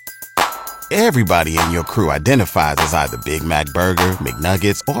Everybody in your crew identifies as either Big Mac Burger,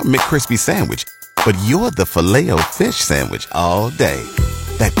 McNuggets, or McCrispy Sandwich. But you're the Filet-O-Fish Sandwich all day.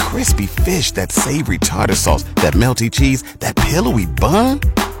 That crispy fish, that savory tartar sauce, that melty cheese, that pillowy bun.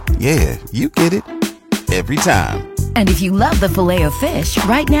 Yeah, you get it. Every time. And if you love the Filet-O-Fish,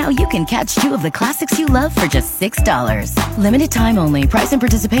 right now you can catch two of the classics you love for just $6. Limited time only. Price and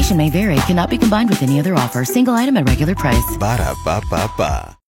participation may vary. Cannot be combined with any other offer. Single item at regular price.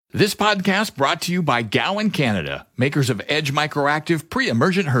 Ba-da-ba-ba-ba. This podcast brought to you by Gowan, Canada, makers of Edge Microactive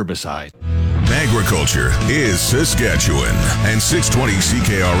pre-emergent herbicide. Agriculture is Saskatchewan, and 620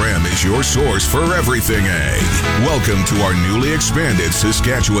 CKRM is your source for everything ag. Welcome to our newly expanded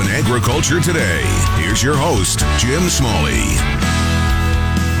Saskatchewan Agriculture Today. Here's your host, Jim Smalley.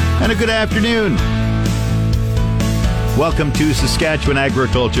 And a good afternoon. Welcome to Saskatchewan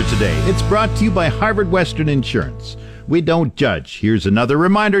Agriculture Today. It's brought to you by Harvard Western Insurance. We don't judge. Here's another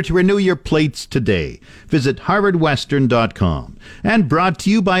reminder to renew your plates today. Visit harvardwestern.com. And brought to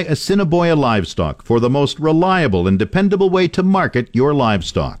you by Assiniboia Livestock for the most reliable and dependable way to market your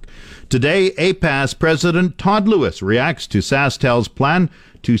livestock. Today, APAS President Todd Lewis reacts to SaskTel's plan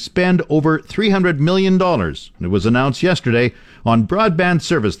to spend over $300 million. It was announced yesterday on broadband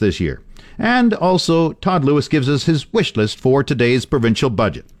service this year. And also, Todd Lewis gives us his wish list for today's provincial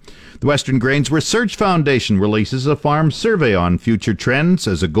budget. The Western Grains Research Foundation releases a farm survey on future trends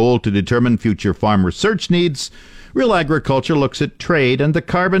as a goal to determine future farm research needs. Real Agriculture looks at trade and the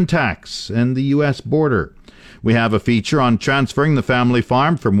carbon tax and the U.S. border. We have a feature on transferring the family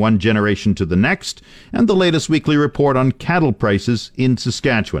farm from one generation to the next, and the latest weekly report on cattle prices in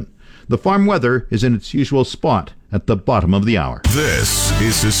Saskatchewan. The farm weather is in its usual spot at the bottom of the hour. This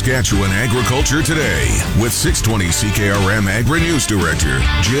is Saskatchewan Agriculture Today with 620 CKRM Agri-News Director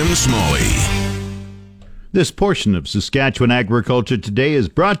Jim Smalley. This portion of Saskatchewan Agriculture Today is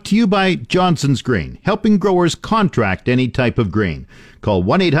brought to you by Johnson's Grain, helping growers contract any type of grain. Call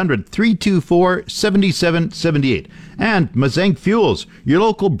 1-800-324-7778. And Mazenk Fuels, your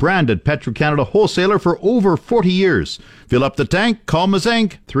local branded Petro-Canada wholesaler for over 40 years. Fill up the tank, call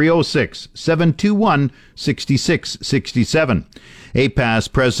Mazenk 306-721-6667. APAS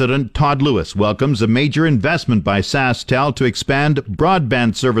President Todd Lewis welcomes a major investment by SaskTel to expand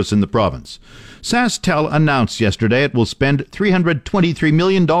broadband service in the province. SaskTel announced yesterday it will spend $323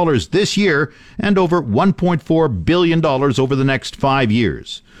 million this year and over $1.4 billion over the next 5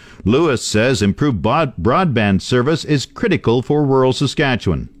 years. Lewis says improved broadband service is critical for rural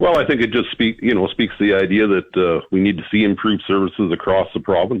Saskatchewan. Well, I think it just speaks to the idea that we need to see improved services across the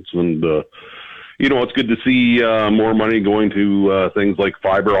province, and it's good to see more money going to things like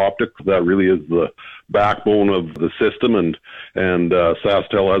fiber optics. That really is the backbone of the system, and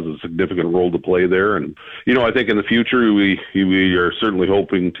SaskTel has a significant role to play there. And I think in the future we are certainly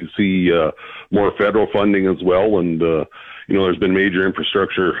hoping to see more federal funding as well. And there's been major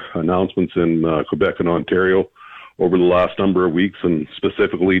infrastructure announcements in Quebec and Ontario over the last number of weeks, and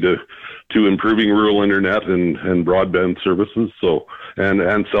specifically to improving rural internet and broadband services,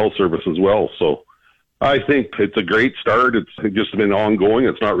 and cell service as well. So I think it's a great start. It's just been ongoing.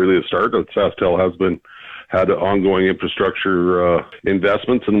 It's not really a start. SaskTel has had ongoing infrastructure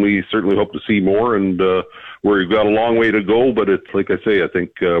investments, and we certainly hope to see more. And we've got a long way to go, but it's like I say, I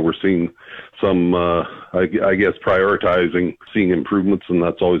think we're seeing some, I guess, prioritizing, seeing improvements, and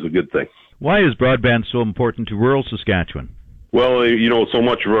that's always a good thing. Why is broadband so important to rural Saskatchewan? Well, so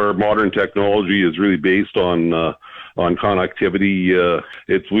much of our modern technology is really based on connectivity.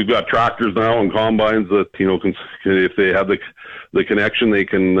 We've got tractors now and combines that, if they have the connection, they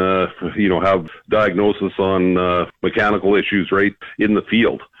can, have diagnosis on mechanical issues right in the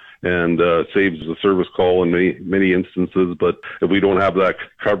field, and saves the service call in many instances. But if we don't have that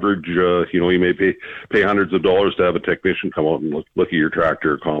coverage, you may pay hundreds of dollars to have a technician come out and look at your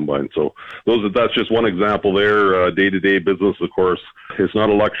tractor or combine. So that's just one example there. Day-to-day business, of course, it's not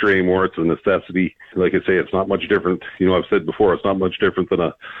a luxury anymore. It's a necessity. Like I say, it's not much different. I've said before, it's not much different than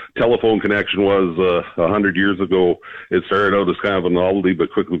a telephone connection was 100 years ago. It started out as kind of a novelty,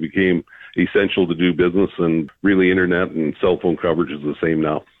 but quickly became essential to do business, and really internet and cell phone coverage is the same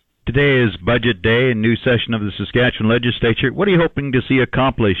now. Today is Budget Day, a new session of the Saskatchewan Legislature. What are you hoping to see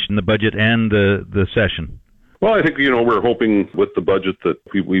accomplished in the budget and the session? Well, I think, we're hoping with the budget that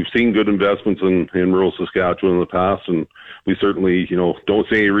we've seen good investments in rural Saskatchewan in the past, and we certainly, don't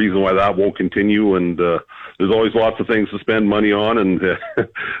see any reason why that won't continue. And there's always lots of things to spend money on, and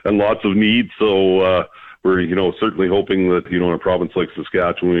and lots of needs. So we're, certainly hoping that, in a province like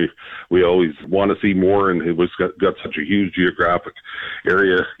Saskatchewan, we always want to see more, and it was got such a huge geographic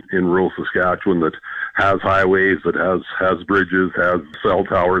area in rural Saskatchewan that has highways, that has bridges, has cell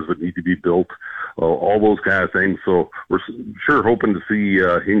towers that need to be built, all those kind of things. So we're sure hoping to see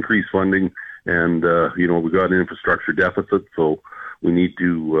increased funding, and we got an infrastructure deficit, so we need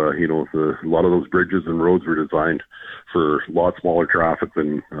to, a lot of those bridges and roads were designed for a lot smaller traffic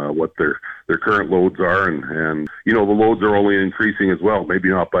than what their current loads are, and the loads are only increasing as well. Maybe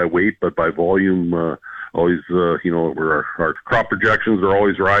not by weight, but by volume. Always, where our crop projections are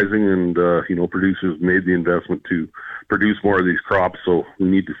always rising, and producers made the investment to produce more of these crops. So we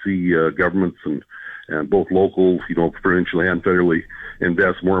need to see governments and both local, provincially and federally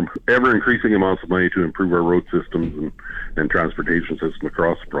invest more, ever increasing amounts of money to improve our road systems and transportation system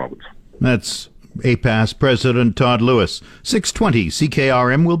across the province. That's APAS President Todd Lewis. 620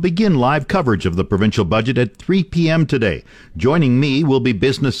 CKRM will begin live coverage of the provincial budget at 3 p.m. today. Joining me will be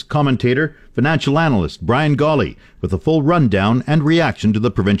business commentator, financial analyst Brian Gawley, with a full rundown and reaction to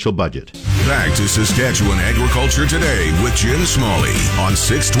the provincial budget. Back to Saskatchewan Agriculture Today with Jim Smalley on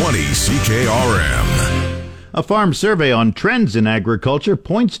 620 CKRM. A farm survey on trends in agriculture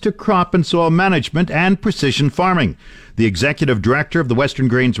points to crop and soil management and precision farming. The executive director of the Western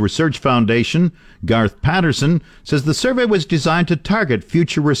Grains Research Foundation, Garth Patterson, says the survey was designed to target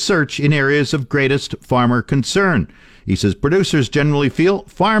future research in areas of greatest farmer concern. He says producers generally feel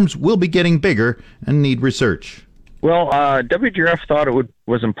farms will be getting bigger and need research. Well, WGRF thought it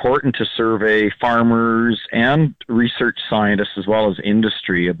was important to survey farmers and research scientists as well as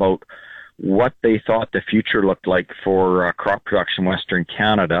industry about what they thought the future looked like for crop production in Western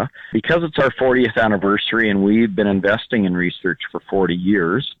Canada. Because it's our 40th anniversary and we've been investing in research for 40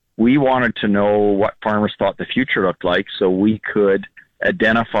 years, we wanted to know what farmers thought the future looked like so we could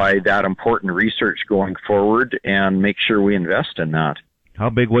identify that important research going forward and make sure we invest in that. How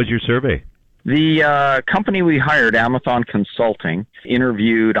big was your survey? The company we hired, Amathon Consulting,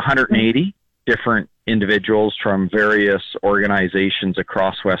 interviewed 180 different individuals from various organizations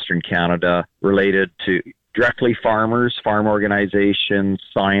across Western Canada related to directly farmers, farm organizations,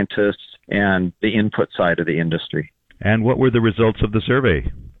 scientists, and the input side of the industry. And what were the results of the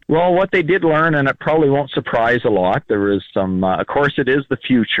survey? Well, what they did learn, and it probably won't surprise a lot, there was some, of course it is the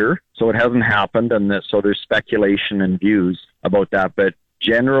future, so it hasn't happened, and so there's speculation and views about that, but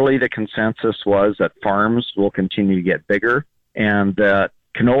generally the consensus was that farms will continue to get bigger, and that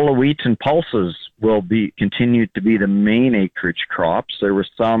canola, wheat, and pulses will continue to be the main acreage crops. There were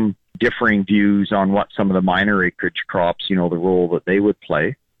some differing views on what some of the minor acreage crops, the role that they would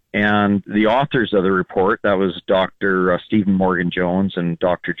play. And the authors of the report, that was Dr. Stephen Morgan-Jones and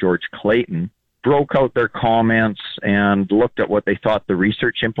Dr. George Clayton, broke out their comments and looked at what they thought the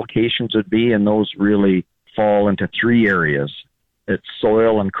research implications would be, and those really fall into three areas. It's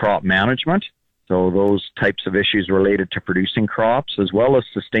soil and crop management, so those types of issues related to producing crops, as well as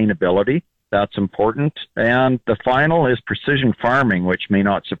sustainability. That's important. And the final is precision farming, which may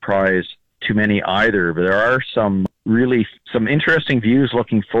not surprise too many either. But there are some interesting views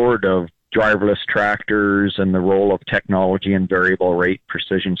looking forward of driverless tractors and the role of technology and variable rate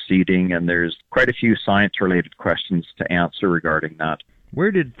precision seeding. And there's quite a few science-related questions to answer regarding that.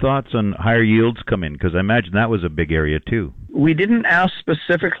 Where did thoughts on higher yields come in? Because I imagine that was a big area too. We didn't ask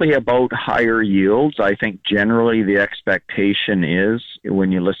specifically about higher yields. I think generally the expectation is,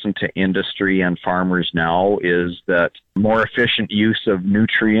 when you listen to industry and farmers now, is that more efficient use of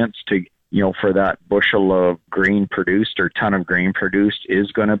nutrients to, for that bushel of grain produced or ton of grain produced is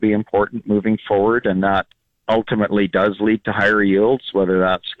going to be important moving forward. And that ultimately does lead to higher yields, whether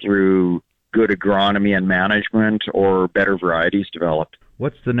that's through good agronomy and management or better varieties developed.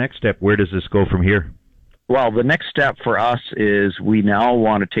 What's the next step? Where does this go from here? Well, the next step for us is we now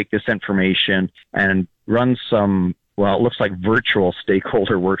want to take this information and run some, it looks like virtual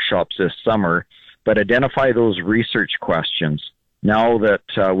stakeholder workshops this summer, but identify those research questions. Now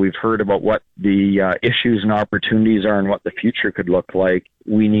that we've heard about what the issues and opportunities are and what the future could look like,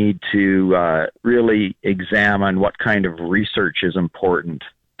 we need to really examine what kind of research is important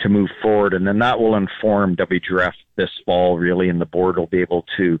to move forward, and then that will inform WGRF this fall, really, and the board will be able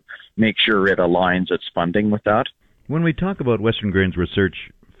to make sure it aligns its funding with that. When we talk about Western Grains Research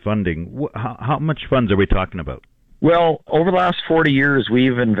funding, how much funds are we talking about? Well, over the last 40 years,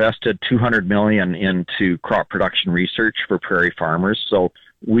 we've invested $200 million into crop production research for prairie farmers, so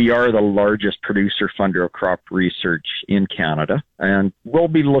we are the largest producer funder of crop research in Canada, and we'll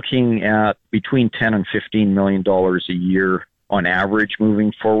be looking at between $10 and $15 million a year on average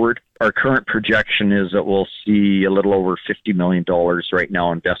moving forward. Our current projection is that we'll see a little over $50 million right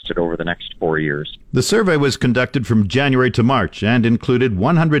now invested over the next 4 years. The survey was conducted from January to March and included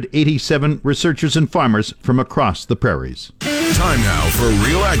 187 researchers and farmers from across the prairies. Time now for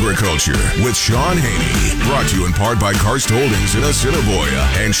Real Agriculture with Sean Haney. Brought to you in part by Karst Holdings in Assiniboia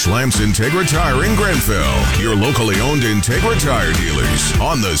and Schlamps Integra Tire in Grenfell. Your locally owned Integra Tire dealers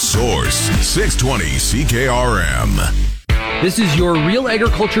on The Source, 620 CKRM. This is your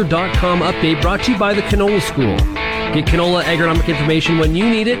RealAgriculture.com update brought to you by the Canola School. Get canola agronomic information when you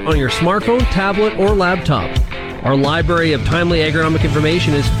need it on your smartphone, tablet, or laptop. Our library of timely agronomic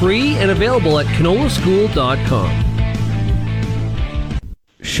information is free and available at canolaschool.com.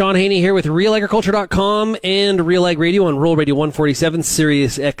 Sean Haney here with RealAgriculture.com and Real Ag Radio on Roll Radio 147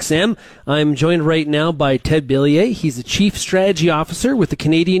 Sirius XM. I'm joined right now by Ted Billier. He's the Chief Strategy Officer with the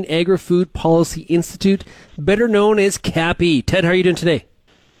Canadian Agri-Food Policy Institute, better known as CAPI. Ted, how are you doing today?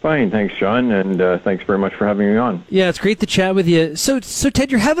 Fine, thanks, Sean, and thanks very much for having me on. Yeah, it's great to chat with you. So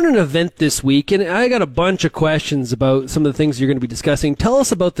Ted, you're having an event this week, and I got a bunch of questions about some of the things you're going to be discussing. Tell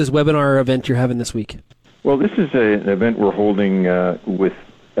us about this webinar event you're having this week. Well, this is an event we're holding with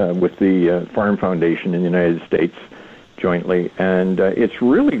the Farm Foundation in the United States jointly, and it's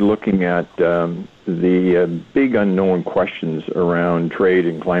really looking at the big unknown questions around trade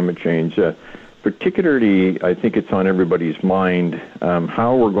and climate change. Particularly, I think it's on everybody's mind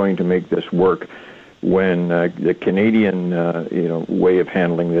how we're going to make this work when the Canadian way of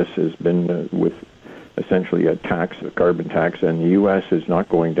handling this has been with essentially a carbon tax, and the U.S. is not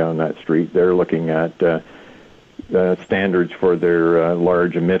going down that street. They're looking at standards for their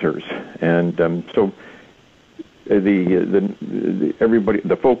large emitters, and so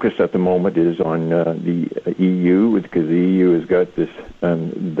the focus at the moment is on the EU, because the EU has got this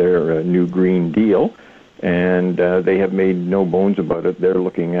their new Green Deal, and they have made no bones about it. They're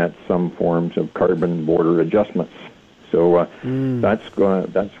looking at some forms of carbon border adjustments. So that's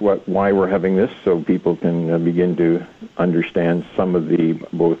why we're having this, so people can begin to understand some of the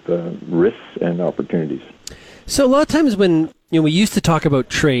both risks and opportunities. So a lot of times when we used to talk about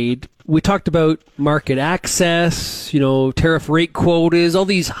trade, we talked about market access, tariff rate quotas, all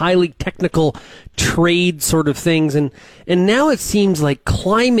these highly technical trade sort of things, and now it seems like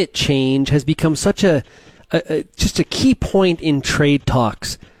climate change has become such just a key point in trade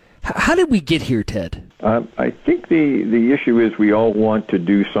talks. How did we get here, Ted? I think the issue is we all want to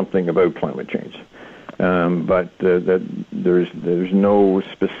do something about climate change. But there's no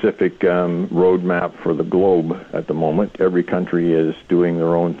specific roadmap for the globe at the moment. Every country is doing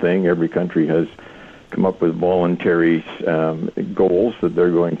their own thing. Every country has come up with voluntary goals that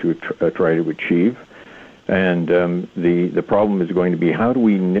they're going to try to achieve. And the problem is going to be, how do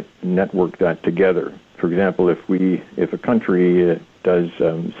we network that together? For example, if a country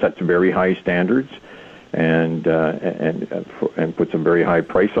sets very high standards and puts a very high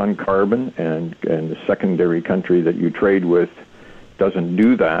price on carbon, and the secondary country that you trade with doesn't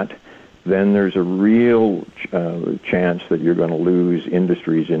do that, then there's a real chance that you're going to lose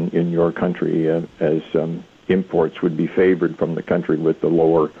industries in your country, as imports would be favored from the country with the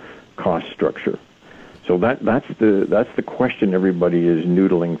lower cost structure. So that's the question everybody is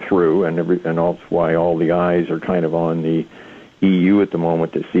noodling through, and that's why all the eyes are kind of on the EU at the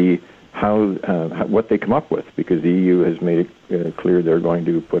moment to see what they come up with, because the EU has made it clear they're going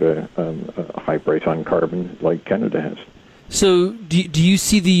to put a high price on carbon like Canada has. So do you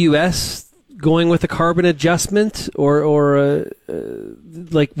see the U.S. going with a carbon adjustment, or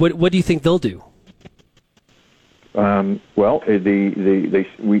what do you think they'll do? Well,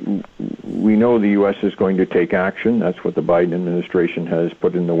 we know the U.S. is going to take action. That's what the Biden administration has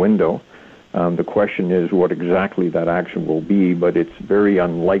put in the window. The question is what exactly that action will be, but it's very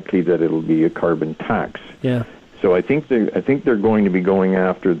unlikely that it'll be a carbon tax. Yeah. So I think they're going to be going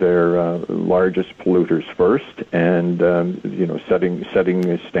after their largest polluters first, and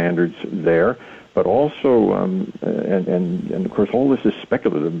setting standards there. But also, and of course, all this is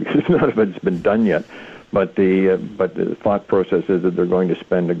speculative because none of it's been done yet. But the thought process is that they're going to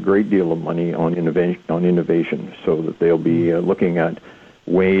spend a great deal of money on innovation, so that they'll be looking at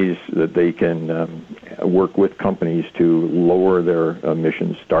ways that they can work with companies to lower their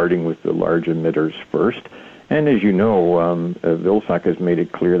emissions, starting with the large emitters first. And as you know, Vilsack has made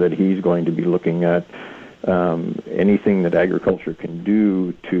it clear that he's going to be looking at anything that agriculture can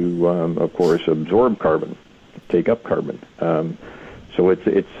do to, of course, absorb carbon, take up carbon. So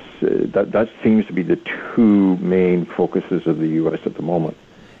that seems to be the two main focuses of the U.S. at the moment.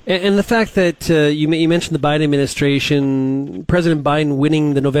 And the fact that you mentioned the Biden administration, President Biden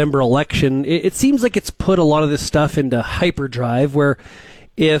winning the November election, it seems like it's put a lot of this stuff into hyperdrive, where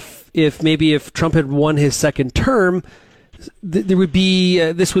if Trump had won his second term,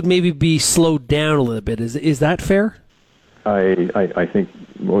 this would maybe be slowed down a little bit. Is that fair? I think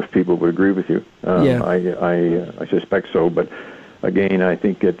most people would agree with you. I suspect so, but again, I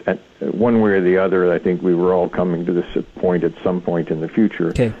think at one way or the other, I think we were all coming to this point at some point in the future.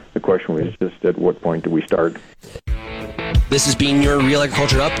 Okay. The question was just at what point do we start? This has been your Real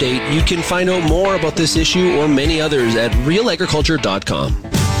Agriculture Update. You can find out more about this issue or many others at realagriculture.com.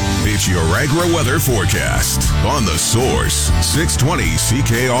 It's your agri-weather forecast on The Source, 620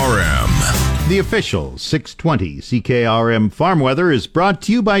 CKRM. The official 620 CKRM farm weather is brought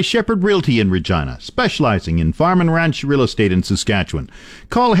to you by Shepherd Realty in Regina, specializing in farm and ranch real estate in Saskatchewan.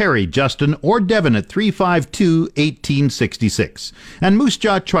 Call Harry, Justin, or Devin at 352-1866. And Moose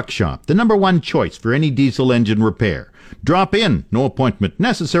Jaw Truck Shop, the #1 choice for any diesel engine repair. Drop in, no appointment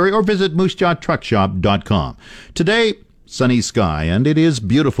necessary, or visit moosejawtruckshop.com. Today, sunny sky, and it is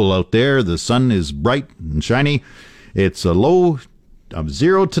beautiful out there. The sun is bright and shiny. It's a low of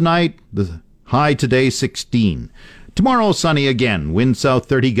 0 tonight. The high today, 16. Tomorrow, sunny again. Wind south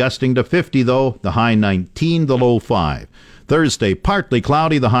 30, gusting to 50, though. The high 19, the low 5. Thursday, partly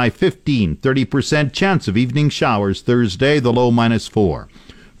cloudy, the high 15. 30% chance of evening showers Thursday, the low -4.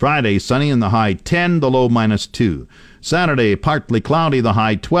 Friday, sunny and the high 10, the low -2. Saturday, partly cloudy, the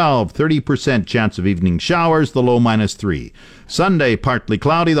high 12, 30% chance of evening showers, the low -3. Sunday, partly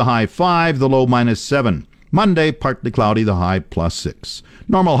cloudy, the high 5, the low -7. Monday, partly cloudy, the high +6.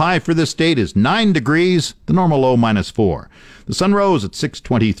 Normal high for this date is 9 degrees, the normal low -4. The sun rose at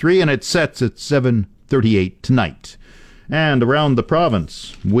 6:23 and it sets at 7:38 tonight. And around the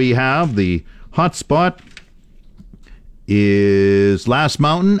province, we have the hot spot is Last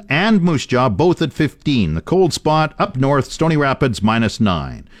Mountain and Moose Jaw, both at 15. The cold spot up north, Stony Rapids,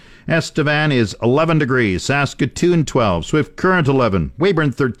 -9. Estevan is 11 degrees. Saskatoon, 12. Swift Current, 11.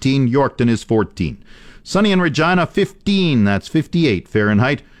 Weyburn, 13. Yorkton is 14. Sunny in Regina, 15. That's 58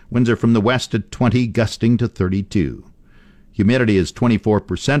 Fahrenheit. Winds are from the west at 20, gusting to 32. Humidity is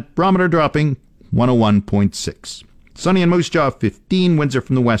 24%. Barometer dropping 101.6. Sunny in Moose Jaw, 15. Winds are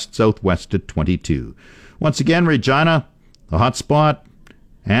from the west-southwest at 22. Once again, Regina, the hot spot,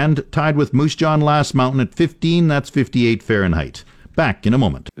 and tied with Moose Jaw and Last Mountain at 15. That's 58 Fahrenheit. Back in a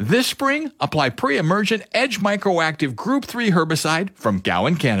moment. This spring, apply pre-emergent Edge Microactive Group 3 herbicide from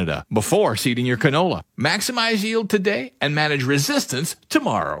Gowan, Canada, before seeding your canola. Maximize yield today and manage resistance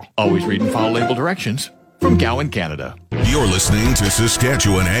tomorrow. Always read and follow label directions from Gowan, Canada. You're listening to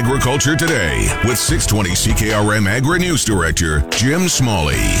Saskatchewan Agriculture Today with 620 CKRM Agri-News Director Jim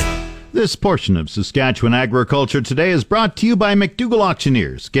Smalley. This portion of Saskatchewan Agriculture Today is brought to you by McDougall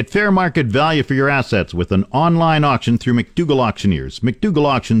Auctioneers. Get fair market value for your assets with an online auction through McDougall Auctioneers,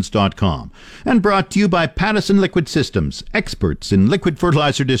 McDougallAuctions.com. And brought to you by Pattison Liquid Systems, experts in liquid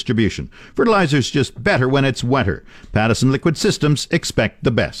fertilizer distribution. Fertilizer's just better when it's wetter. Pattison Liquid Systems, expect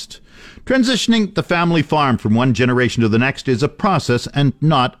the best. Transitioning the family farm from one generation to the next is a process and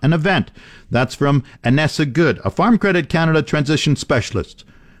not an event. That's from Anessa Good, a Farm Credit Canada transition specialist.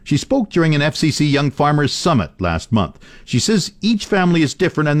 She spoke during an FCC Young Farmers Summit last month. She says each family is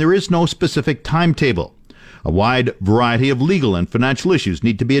different and there is no specific timetable. A wide variety of legal and financial issues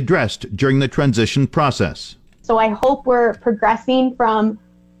need to be addressed during the transition process. So I hope we're progressing from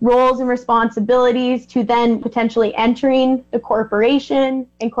roles and responsibilities to then potentially entering the corporation,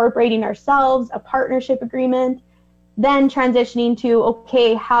 incorporating ourselves, a partnership agreement, then transitioning to,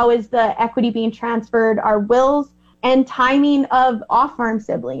 okay, how is the equity being transferred, our wills, and timing of off-farm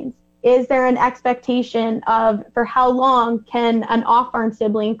siblings. Is there an expectation of for how long can an off-farm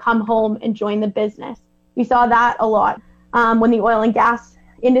sibling come home and join the business? We saw that a lot when the oil and gas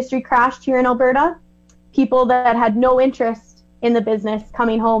industry crashed here in Alberta. People that had no interest in the business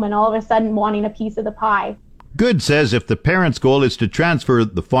coming home and all of a sudden wanting a piece of the pie. Good says if the parent's goal is to transfer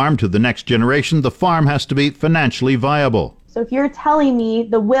the farm to the next generation, the farm has to be financially viable. So if you're telling me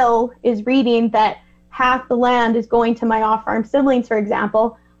the will is reading that half the land is going to my off-farm siblings, for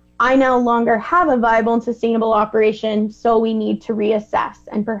example, I no longer have a viable and sustainable operation, so we need to reassess.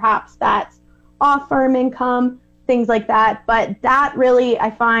 And perhaps that's off-farm income, things like that. But that really, I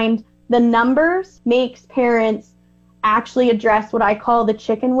find, the numbers makes parents actually address what I call the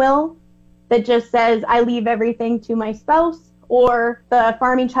chicken will, that just says, I leave everything to my spouse, or the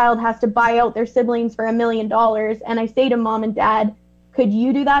farming child has to buy out their siblings for $1 million. And I say to mom and dad, could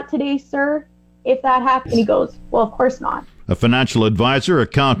you do that today, sir? If that happened, he goes, well, of course not. A financial advisor,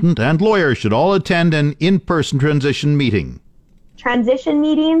 accountant, and lawyer should all attend an in-person transition meeting. Transition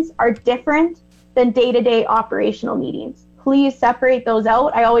meetings are different than day-to-day operational meetings. Please separate those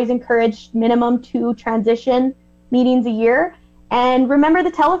out. I always encourage minimum 2 transition meetings a year. And remember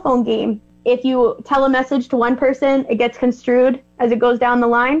the telephone game. If you tell a message to one person, it gets construed as it goes down the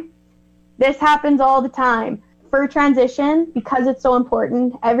line. This happens all the time. for transition, because it's so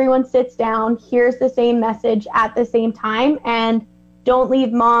important, everyone sits down, hears the same message at the same time, and don't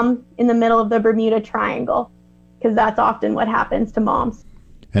leave mom in the middle of the Bermuda Triangle, because that's often what happens to moms.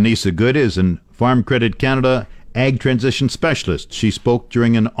 Anissa Good is an Farm Credit Canada Ag Transition Specialist. She spoke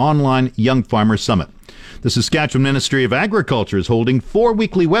during an online Young Farmer Summit. The Saskatchewan Ministry of Agriculture is holding 4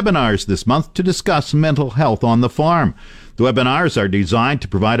 weekly webinars this month to discuss mental health on the farm. The webinars are designed to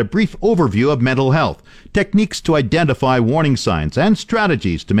provide a brief overview of mental health, techniques to identify warning signs, and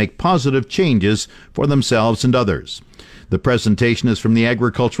strategies to make positive changes for themselves and others. The presentation is from the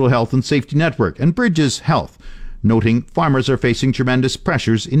Agricultural Health and Safety Network and Bridges Health, noting farmers are facing tremendous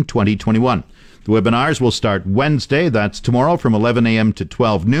pressures in 2021. The webinars will start Wednesday, that's tomorrow, from 11 a.m. to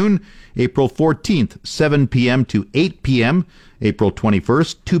 12 noon, April 14th, 7 p.m. to 8 p.m., April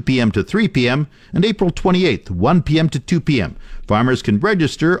 21st, 2 p.m. to 3 p.m., and April 28th, 1 p.m. to 2 p.m. Farmers can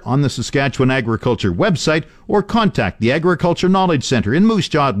register on the Saskatchewan Agriculture website or contact the Agriculture Knowledge Centre in Moose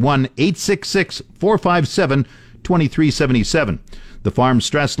Jaw at 1-866-457-2377. The Farm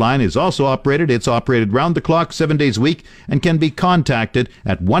Stress Line is also operated. It's operated round the clock 7 days a week and can be contacted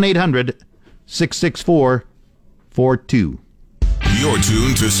at 1-800-664-42. You're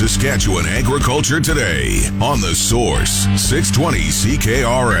tuned to Saskatchewan Agriculture Today on The Source, 620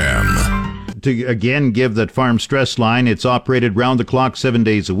 CKRM. To again give that Farm Stress Line, it's operated round the clock 7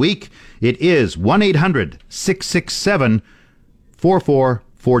 days a week. It is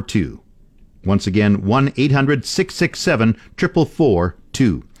 1-800-667-4442. Once again,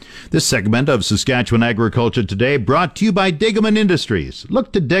 1-800-667-4442. This segment of Saskatchewan Agriculture Today brought to you by Degeman Industries.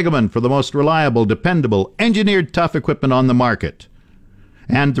 Look to Degeman for the most reliable, dependable, engineered tough equipment on the market.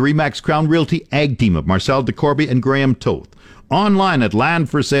 And the Remax Crown Realty Ag Team of Marcel DeCorby and Graham Toth. Online at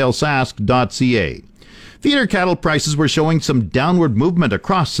landforsalesask.ca. Feeder cattle prices were showing some downward movement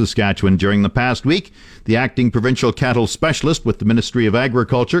across Saskatchewan during the past week. The acting provincial cattle specialist with the Ministry of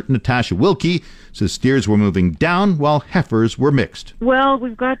Agriculture, Natasha Wilkie, says steers were moving down while heifers were mixed. Well,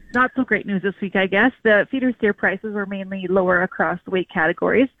 we've got not so great news this week, I guess. The feeder steer prices were mainly lower across the weight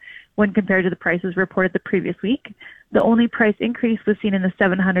categories when compared to the prices reported the previous week. The only price increase was seen in the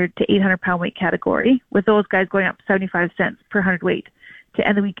 700 to 800 pound weight category, with those guys going up 75 cents per hundredweight to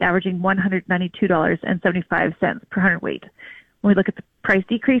end the week averaging $192.75 per hundredweight. When we look at the price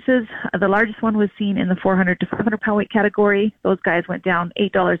decreases, the largest one was seen in the 400 to 500 pound weight category. Those guys went down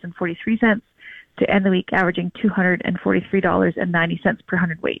 $8.43 to end the week averaging $243.90 per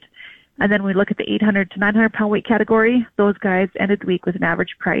hundredweight. And then we look at the 800 to 900 pound weight category. Those guys ended the week with an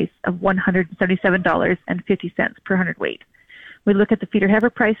average price of $177.50 per hundredweight. We look at the feeder heifer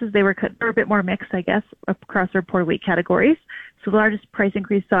prices. They were a bit more mixed, I guess, across the reported weight categories. So the largest price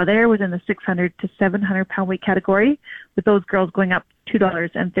increase saw there was in the 600 to 700 pound weight category, with those girls going up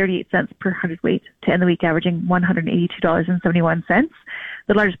 $2.38 per hundredweight to end the week averaging $182.71.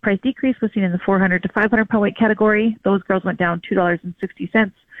 The largest price decrease was seen in the 400 to 500 pound weight category. Those girls went down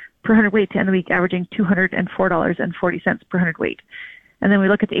 $2.60 per hundredweight to end the week averaging $204.40 per hundredweight. And then we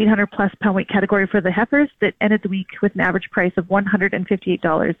look at the 800 plus pound weight category for the heifers that ended the week with an average price of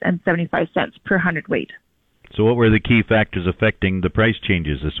 $158.75 per hundredweight. So what were the key factors affecting the price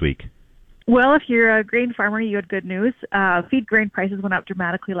changes this week? Well, if you're a grain farmer, you had good news. Feed grain prices went up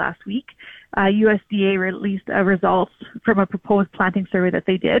dramatically last week. USDA released results from a proposed planting survey that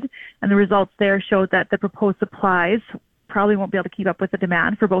they did, and the results there showed that the proposed supplies probably won't be able to keep up with the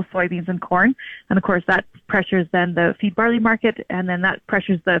demand for both soybeans and corn. And of course, that pressures then the feed barley market, and then that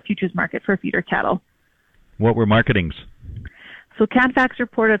pressures the futures market for feeder cattle. What were marketings? So Canfax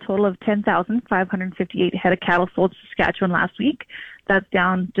reported a total of 10,558 head of cattle sold to Saskatchewan last week. That's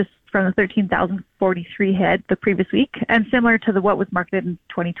down just from the 13,043 head the previous week, and similar to what was marketed in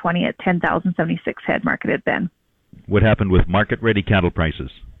 2020 at 10,076 head marketed then. What happened with market-ready cattle prices?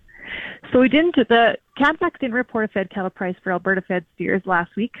 So the Canfax didn't report a fed cattle price for Alberta fed steers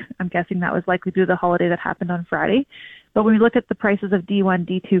last week. I'm guessing that was likely due to the holiday that happened on Friday. But when we look at the prices of D1,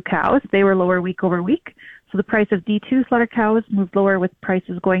 D2 cows, they were lower week over week. So the price of D2 slaughter cows moved lower, with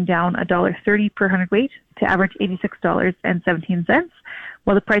prices going down $1.30 per hundredweight to average $86.17,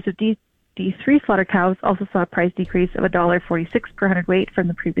 while the price of D3 slaughter cows also saw a price decrease of $1.46 per hundredweight from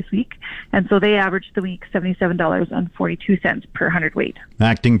the previous week, and so they averaged the week $77.42 per hundredweight.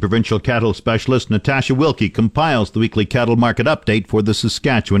 Acting Provincial Cattle Specialist Natasha Wilkie compiles the weekly cattle market update for the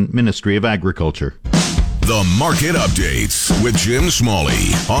Saskatchewan Ministry of Agriculture. The Market Updates with Jim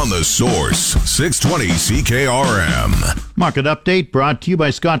Smalley on The Source, 620 CKRM. Market Update brought to you by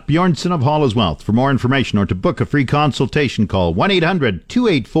Scott Bjornson of Hall Wealth. For more information or to book a free consultation, call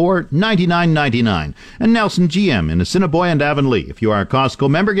 1-800-284-9999. And Nelson GM in Assiniboia and Avonlea. If you are a Costco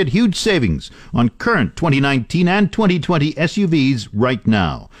member, get huge savings on current 2019 and 2020 SUVs right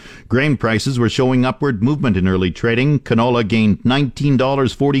now. Grain prices were showing upward movement in early trading. Canola gained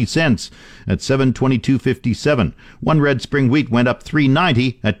 $19.40 at $722.57. One red spring wheat went up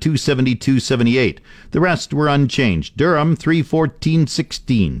 $3.90 at $272.78. The rest were unchanged. Durum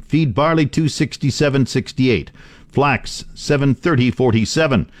 $314.16. Feed barley $267.68. Flax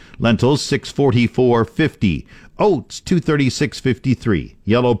 $730.47. Lentils $644.50. Oats $236.53.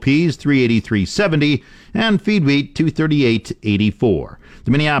 Yellow peas $383.70. And feed wheat $238.84.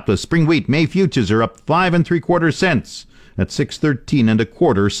 The Minneapolis spring wheat May futures are up 5 3/4 cents at $6.13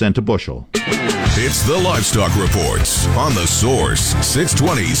 1/4 cents a bushel. It's the Livestock Reports on The Source,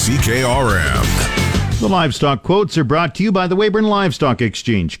 620 CKRM. The livestock quotes are brought to you by the Weyburn Livestock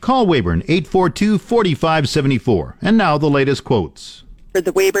Exchange. Call Weyburn 842-4574. And now the latest quotes. For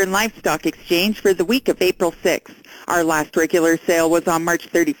the Weyburn Livestock Exchange for the week of April 6th. Our last regular sale was on March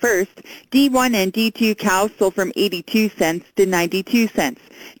 31st. D1 and D2 cows sold from 82 cents to 92 cents.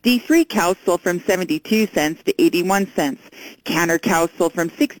 D3 cows sold from 72 cents to 81 cents. Canner cows sold from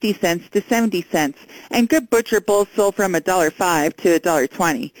 60 cents to 70 cents. And good butcher bulls sold from $1.05 to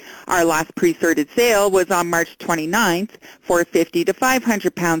 $1.20. Our last pre-sorted sale was on March 29th. 450 to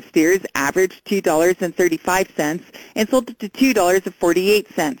 500 pound steers averaged $2.35 and sold to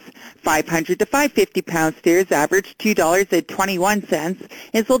 $2.48. 500 to 550 pound steers averaged $2.21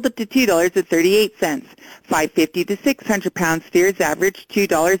 and sold up to $2.38. 550 to 600 pound steers averaged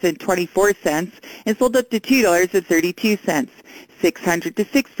 $2.24 and sold up to $2.32. 600 to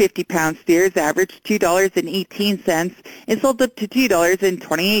 650 pound steers averaged $2.18 and sold up to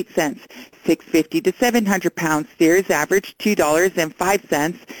 $2.28. 650 to 700 pound steers averaged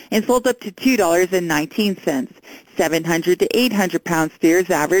 $2.05 and sold up to $2.19. 700 to 800 pound steers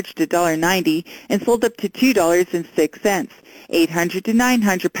averaged $1.90 and sold up to $2.06. 800 to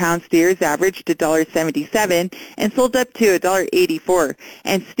 900 pound steers averaged $1.77 and sold up to $1.84.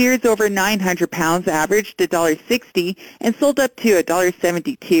 And steers over 900 pounds averaged $1.60 and sold up to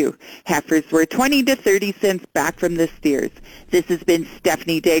 $1.72. Heifers were 20 to 30 cents back from the steers. This has been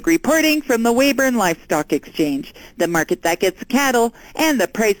Stephanie Degg reporting from the Weyburn Livestock Exchange, the market that gets the cattle and the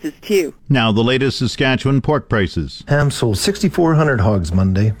prices too. Now the latest Saskatchewan pork prices. Ham sold 6,400 hogs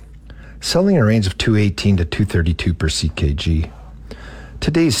Monday, selling a range of $218 to $232 per CKG.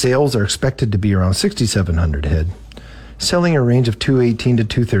 Today's sales are expected to be around 6,700 head, selling a range of $218 to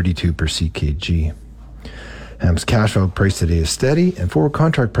 $232 per CKG. Ham's cash out price today is steady, and forward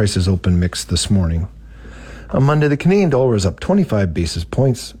contract prices open mixed this morning. On Monday, the Canadian dollar is up 25 basis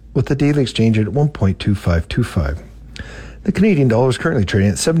points, with the daily exchange rate at 1.2525. The Canadian dollar is currently trading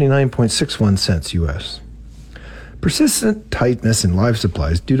at 79.61 cents U.S. Persistent tightness in live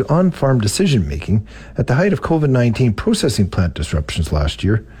supplies due to on-farm decision-making at the height of COVID-19 processing plant disruptions last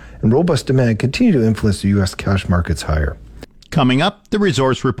year and robust demand continue to influence the U.S. cash markets higher. Coming up, the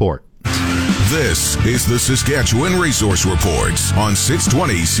Resource Report. This is the Saskatchewan Resource Report on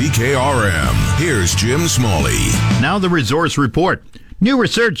 620 CKRM. Here's Jim Smalley. Now the Resource Report. New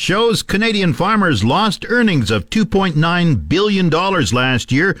research shows Canadian farmers lost earnings of $2.9 billion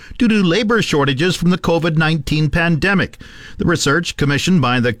last year due to labor shortages from the COVID-19 pandemic. The research, commissioned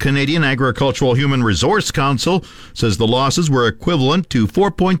by the Canadian Agricultural Human Resource Council, says the losses were equivalent to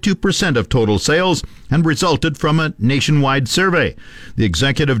 4.2% of total sales and resulted from a nationwide survey. The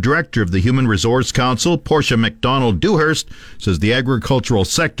executive director of the Human Resource Council, Portia McDonald-Dewhurst, says the agricultural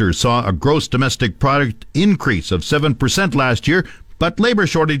sector saw a gross domestic product increase of 7% last year, but labor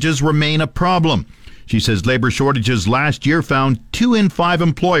shortages remain a problem. She says labor shortages last year found 2 in 5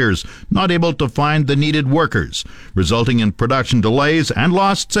 employers not able to find the needed workers, resulting in production delays and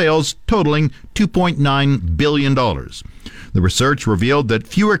lost sales totaling $2.9 billion. The research revealed that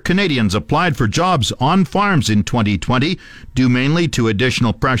fewer Canadians applied for jobs on farms in 2020, due mainly to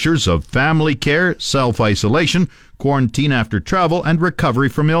additional pressures of family care, self-isolation, quarantine after travel, and recovery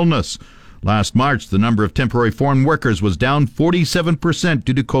from illness. Last March, the number of temporary foreign workers was down 47%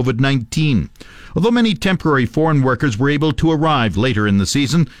 due to COVID-19. Although many temporary foreign workers were able to arrive later in the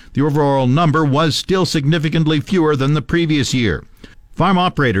season, the overall number was still significantly fewer than the previous year. Farm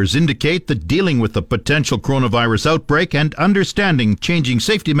operators indicate that dealing with the potential coronavirus outbreak and understanding changing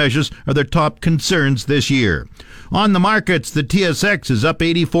safety measures are their top concerns this year. On the markets, the TSX is up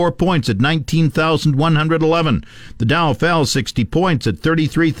 84 points at 19,111. The Dow fell 60 points at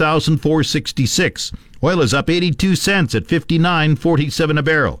 33,466. Oil is up 82 cents at 59.47 a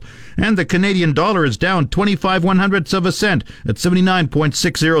barrel. And the Canadian dollar is down 25/100ths of a cent at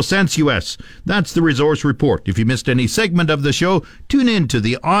 79.60 cents U.S. That's the Resource Report. If you missed any segment of the show, tune in to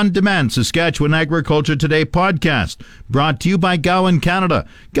the on-demand Saskatchewan Agriculture Today podcast, brought to you by Gowan Canada.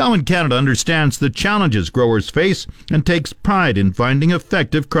 Gowan Canada understands the challenges growers face and takes pride in finding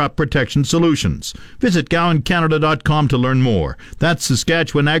effective crop protection solutions. Visit GowanCanada.com to learn more. That's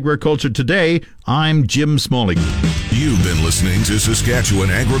Saskatchewan Agriculture Today. I'm Jim Smalley. You've been listening to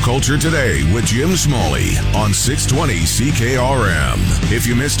Saskatchewan Agriculture Today with Jim Smalley on 620 CKRM. If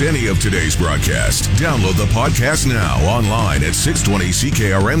you missed any of today's broadcast, download the podcast now online at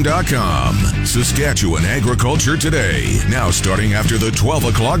 620CKRM.com. Saskatchewan Agriculture Today, now starting after the 12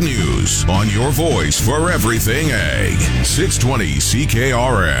 o'clock news on your voice for everything ag. 620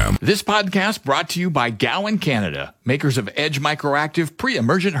 CKRM. This podcast brought to you by Gowan Canada, makers of Edge Microactive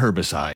pre-emergent herbicide.